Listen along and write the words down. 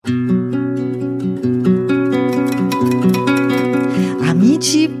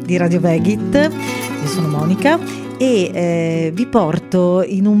di Radio Vegit. Io sono Monica e vi porto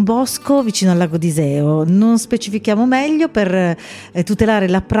in un bosco vicino al lago di Iseo. Non specifichiamo meglio per tutelare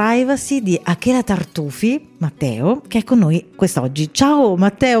la privacy di Akela Tartufi, Matteo, che è con noi quest'oggi. Ciao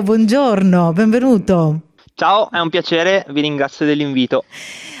Matteo, buongiorno, benvenuto. Ciao, è un piacere, vi ringrazio dell'invito.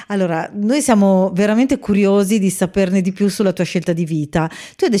 Allora, noi siamo veramente curiosi di saperne di più sulla tua scelta di vita.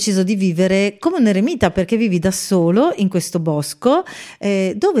 Tu hai deciso di vivere come un eremita perché vivi da solo in questo bosco.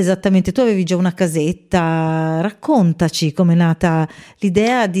 Dove esattamente? Tu avevi già una casetta? Raccontaci com'è nata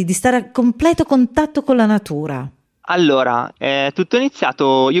l'idea di stare a completo contatto con la natura. Allora, tutto è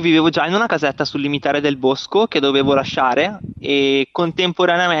iniziato, io vivevo già in una casetta sul limitare del bosco che dovevo lasciare e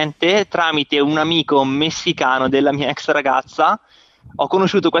contemporaneamente, tramite un amico messicano della mia ex ragazza, ho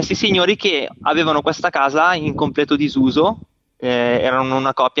conosciuto questi signori che avevano questa casa in completo disuso. Erano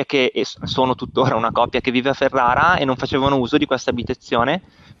una coppia e sono tuttora una coppia che vive a Ferrara e non facevano uso di questa abitazione,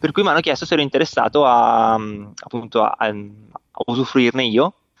 per cui mi hanno chiesto se ero interessato appunto a usufruirne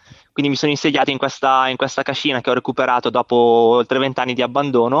io. Quindi mi sono insediato in questa cascina che ho recuperato dopo oltre 20 anni di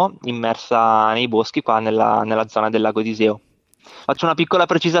abbandono, immersa nei boschi qua nella zona del lago di Iseo. Faccio una piccola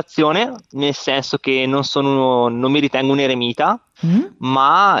precisazione, nel senso che non mi ritengo un eremita,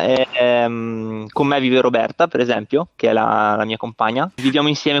 ma con me vive Roberta, per esempio, che è la mia compagna. Viviamo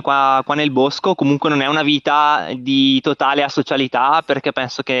insieme qua nel bosco. Comunque non è una vita di totale asocialità, perché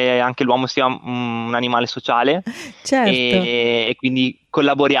penso che anche l'uomo sia un animale sociale. Certo. E quindi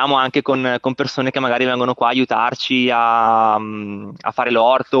collaboriamo anche con persone che magari vengono qua a aiutarci a fare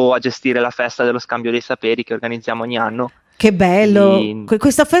l'orto, a gestire la festa dello scambio dei saperi che organizziamo ogni anno. Che bello! Quindi...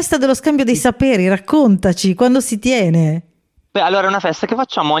 Questa festa dello scambio dei saperi, raccontaci, quando si tiene? Beh, allora è una festa che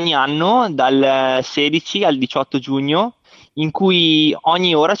facciamo ogni anno dal 16 al 18 giugno, in cui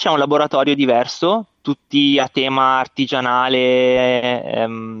ogni ora c'è un laboratorio diverso, tutti a tema artigianale,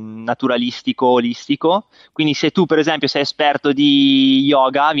 naturalistico, olistico. Quindi se tu per esempio sei esperto di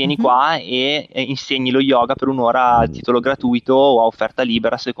yoga, vieni qua e insegni lo yoga per un'ora a titolo gratuito o a offerta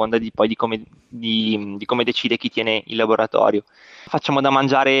libera, a seconda di come decide chi tiene il laboratorio. Facciamo da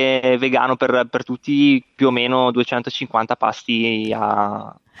mangiare vegano per tutti, più o meno 250 pasti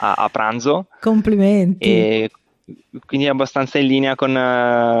a pranzo. Complimenti. E quindi è abbastanza in linea con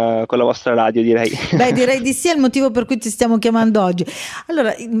la vostra radio, direi. Beh, direi di sì, è il motivo per cui ti stiamo chiamando oggi.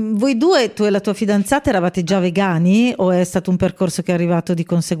 Allora, voi due, tu e la tua fidanzata, eravate già vegani o è stato un percorso che è arrivato di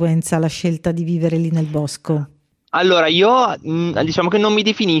conseguenza alla scelta di vivere lì nel bosco? Allora, io diciamo che non mi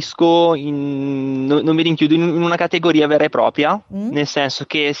definisco, non mi rinchiudo in una categoria vera e propria, nel senso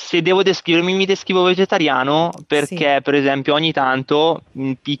che se devo descrivermi mi descrivo vegetariano perché, Sì. per esempio, ogni tanto,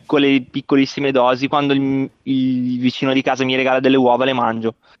 in piccolissime dosi, quando il vicino di casa mi regala delle uova, le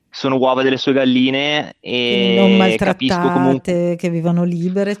mangio. Sono uova delle sue galline Quindi non e capisco comunque... maltrattate, che vivono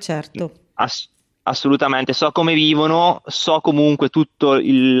libere, certo. Assolutamente, so come vivono, so comunque tutto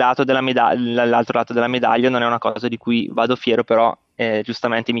il lato della l'altro lato della medaglia, non è una cosa di cui vado fiero, però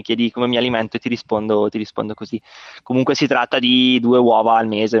giustamente mi chiedi come mi alimento e ti rispondo così. Comunque si tratta di 2 uova al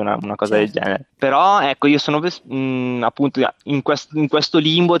mese, una cosa del genere. Però ecco, io sono appunto in questo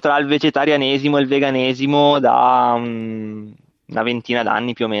limbo tra il vegetarianesimo e il veganesimo da una ventina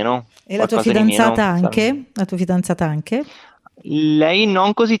d'anni più o meno. E la tua fidanzata anche? La tua fidanzata anche? Lei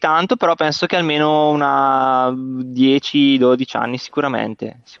non così tanto, però penso che almeno una 10-12 anni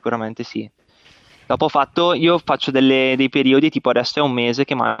sicuramente sì. Io faccio dei periodi, tipo adesso è un mese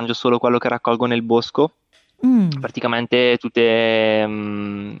che mangio solo quello che raccolgo nel bosco, praticamente tutte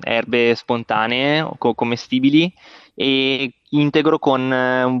erbe spontanee o commestibili, e integro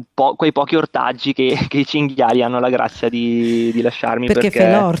con quei pochi ortaggi che i cinghiali hanno la grazia di lasciarmi. Perché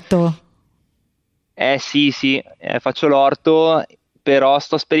fai l'orto? Sì, faccio l'orto, però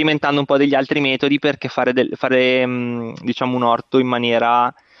sto sperimentando un po' degli altri metodi perché fare diciamo un orto in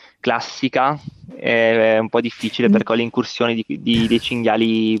maniera classica è un po' difficile perché ho le incursioni dei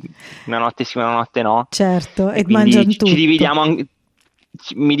cinghiali, una notte sì, una notte no. Certo, e quindi mangiano tutto. ci dividiamo,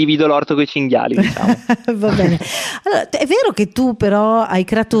 mi divido l'orto con i cinghiali, diciamo. Va bene. Allora, è vero che tu però hai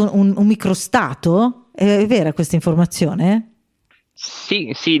creato un microstato? È vera questa informazione?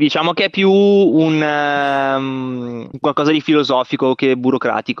 Sì, diciamo che è più un qualcosa di filosofico che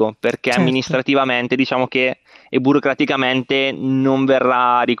burocratico, perché Certo. amministrativamente diciamo che e burocraticamente non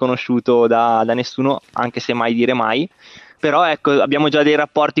verrà riconosciuto da nessuno, anche se mai dire mai. Però ecco, abbiamo già dei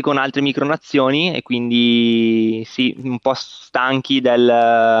rapporti con altre micronazioni e quindi sì, un po' stanchi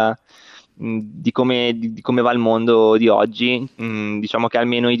di come va il mondo di oggi. Diciamo che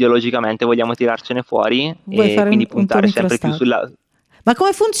almeno ideologicamente vogliamo tirarcene fuori. Vuoi E fare quindi un tuo puntare sempre più microstato? sulla... Ma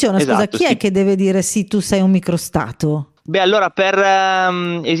come funziona? Scusa, Esatto, chi è sì. che deve dire sì, tu sei un microstato? Beh, allora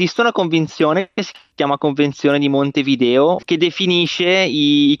esiste una convenzione che si chiama Convenzione di Montevideo che definisce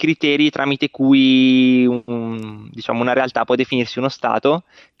i criteri tramite cui diciamo, una realtà può definirsi uno stato,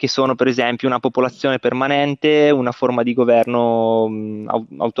 che sono per esempio una popolazione permanente, una forma di governo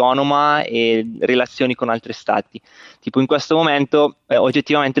autonoma e relazioni con altri stati. Tipo in questo momento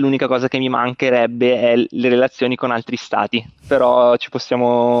oggettivamente l'unica cosa che mi mancherebbe è le relazioni con altri stati, però ci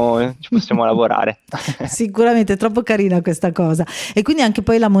possiamo lavorare. Sicuramente è troppo carina questa cosa. E quindi anche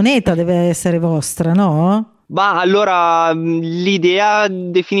poi la moneta deve essere vostra, no? Ma allora l'idea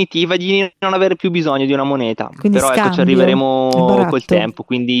definitiva è di non avere più bisogno di una moneta, Quindi però ecco ci scambio, il arriveremo col baratto. tempo,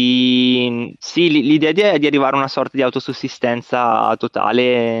 quindi sì, l'idea è di arrivare a una sorta di autosussistenza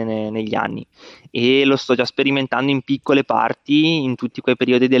totale negli anni e lo sto già sperimentando in piccole parti in tutti quei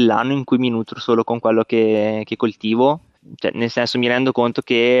periodi dell'anno in cui mi nutro solo con quello che coltivo. Cioè, nel senso mi rendo conto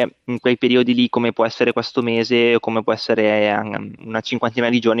che in quei periodi lì, come può essere questo mese o come può essere una cinquantina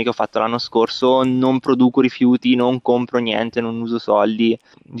di giorni che ho fatto l'anno scorso, non produco rifiuti, non compro niente, non uso soldi,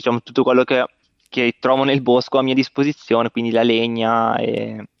 diciamo tutto quello che trovo nel bosco a mia disposizione, quindi la legna,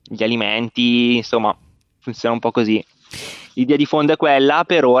 e gli alimenti, insomma, funziona un po' così. L'idea di fondo è quella,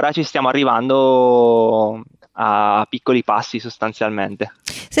 per ora ci stiamo arrivando a piccoli passi sostanzialmente.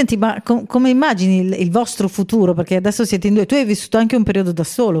 Senti, ma come immagini il vostro futuro? Perché adesso siete in due. Tu hai vissuto anche un periodo da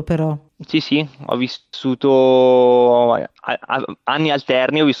solo, però. Sì, sì, ho vissuto anni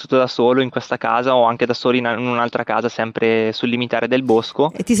alterni, ho vissuto da solo in questa casa o anche da solo in un'altra casa, sempre sul limitare del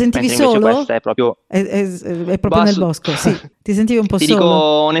bosco, E ti sentivi mentre invece questa solo? è proprio... È proprio Bah, nel bosco, sì. Ti sentivi un po' ti dico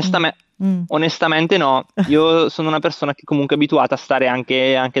solo? Mm. onestamente no, io sono una persona che comunque è abituata a stare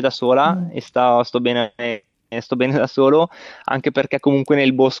anche da sola Mm. e sto bene da solo, anche perché comunque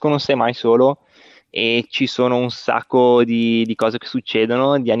nel bosco non sei mai solo e ci sono un sacco di cose che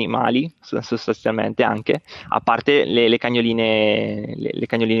succedono, di animali sostanzialmente anche, a parte le cagnoline, le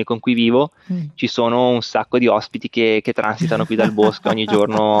cagnoline con cui vivo, Mm. ci sono un sacco di ospiti che transitano qui dal bosco ogni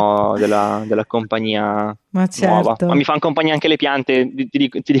giorno della compagnia Ma nuova. Ma mi certo. fanno compagnia anche le piante, ti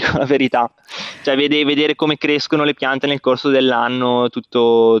dico la verità. Cioè, vedere come crescono le piante nel corso dell'anno,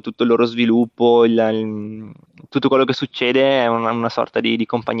 tutto il loro sviluppo, tutto quello che succede è una sorta di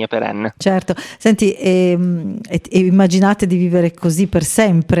compagnia perenne. Certo, senti, e immaginate di vivere così per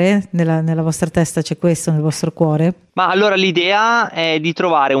sempre? Nella vostra testa c'è questo, nel vostro cuore? Ma allora l'idea è di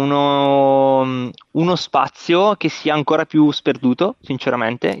trovare uno spazio che sia ancora più sperduto,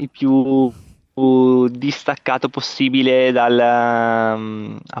 sinceramente, il più distaccato possibile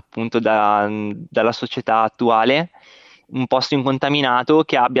appunto dalla società attuale, un posto incontaminato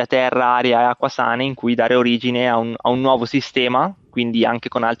che abbia terra, aria e acqua sane in cui dare origine a un nuovo sistema, quindi anche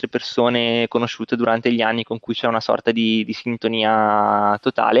con altre persone conosciute durante gli anni con cui c'è una sorta di sintonia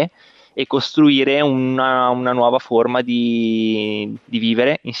totale e costruire una nuova forma di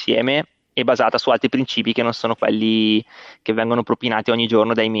vivere insieme e basata su altri principi che non sono quelli che vengono propinati ogni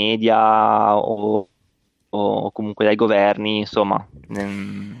giorno dai media o comunque dai governi, insomma,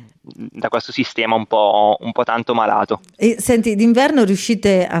 da questo sistema un po' tanto malato. E senti, d'inverno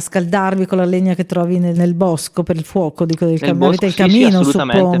riuscite a scaldarvi con la legna che trovi nel bosco per il fuoco? Dico, Nel avete bosco, il sì, sì, camino,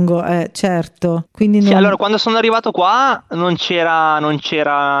 assolutamente. suppongo, certo. Quindi Sì, non... allora quando sono arrivato qua non c'era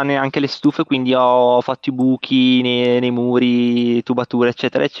neanche le stufe, quindi ho fatto i buchi nei muri, tubature,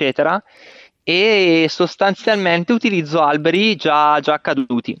 eccetera, eccetera. E sostanzialmente utilizzo alberi già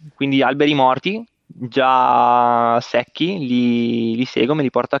caduti, quindi alberi morti, già secchi, li sego, me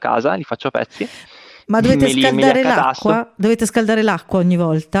li porto a casa, li faccio a pezzi, Ma dovete me li scaldare accatasto. l'acqua? Dovete scaldare l'acqua ogni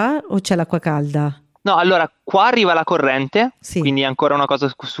volta o c'è l'acqua calda? No, allora qua arriva la corrente, Sì. quindi è ancora una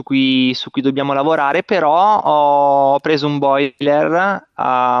cosa su cui dobbiamo lavorare, però ho preso un boiler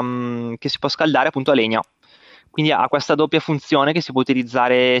che si può scaldare appunto a legna. Quindi ha questa doppia funzione che si può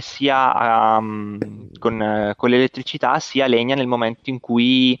utilizzare sia con l'elettricità sia a legna nel momento in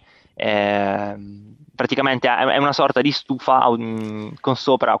cui praticamente è una sorta di stufa con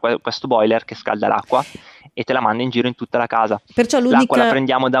sopra questo boiler che scalda l'acqua e te la manda in giro in tutta la casa. Perciò L'acqua la l'unica,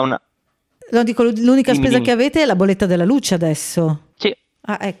 prendiamo da una... no, dico, l'unica Dimmi, spesa che dimmi. avete è la bolletta della luce adesso. Sì,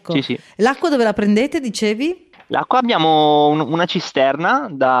 Ah, ecco. sì, sì. L'acqua dove la prendete, dicevi? L'acqua abbiamo una cisterna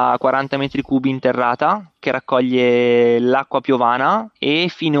da 40 metri cubi interrata che raccoglie l'acqua piovana e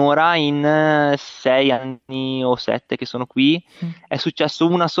finora in 6 anni o 7 che sono qui Mm. è successo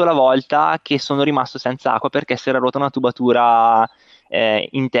una sola volta che sono rimasto senza acqua perché si era rotta una tubatura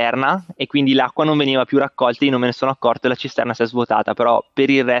interna e quindi l'acqua non veniva più raccolta, io non me ne sono accorto e la cisterna si è svuotata, però per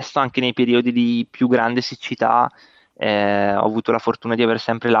il resto anche nei periodi di più grande siccità ho avuto la fortuna di avere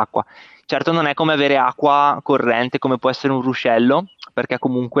sempre l'acqua. Certo non è come avere acqua corrente come può essere un ruscello, perché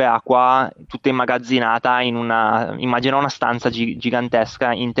comunque acqua tutta immagazzinata immagina una stanza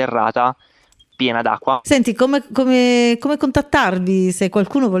gigantesca interrata piena d'acqua. Senti, come contattarvi se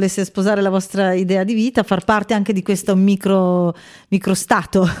qualcuno volesse sposare la vostra idea di vita, far parte anche di questo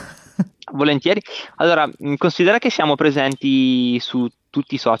microstato? Volentieri. Allora, considera che siamo presenti su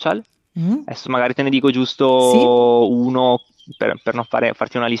tutti i social. Adesso magari te ne dico giusto Sì? uno per non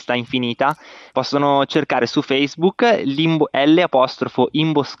farti una lista infinita. Possono cercare su Facebook L''Imboscasa,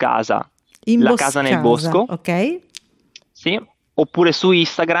 la casa nel Imboscasa, bosco, ok? sì, oppure su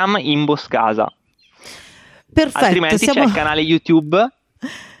Instagram Imboscasa. Perfetto, Altrimenti c'è siamo... il canale YouTube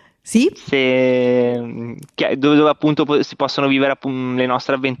Sì? dove appunto si possono vivere le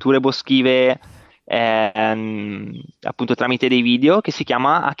nostre avventure boschive appunto tramite dei video, che si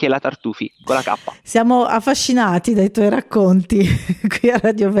chiama Akela Tartufi con la K. Siamo affascinati dai tuoi racconti qui a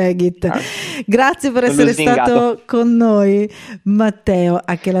Radio Vegit. Ah, Grazie per sono essere lusingato. stato con noi, Matteo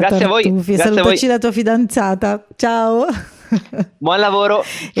Akela Grazie a voi, Tartufi. grazie a voi. Salutaci la tua fidanzata. Ciao. Buon lavoro,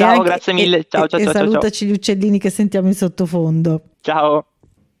 E ciao, anche- grazie mille, ciao ciao e ciao ciao ciao. salutaci gli uccellini che sentiamo in sottofondo. Ciao.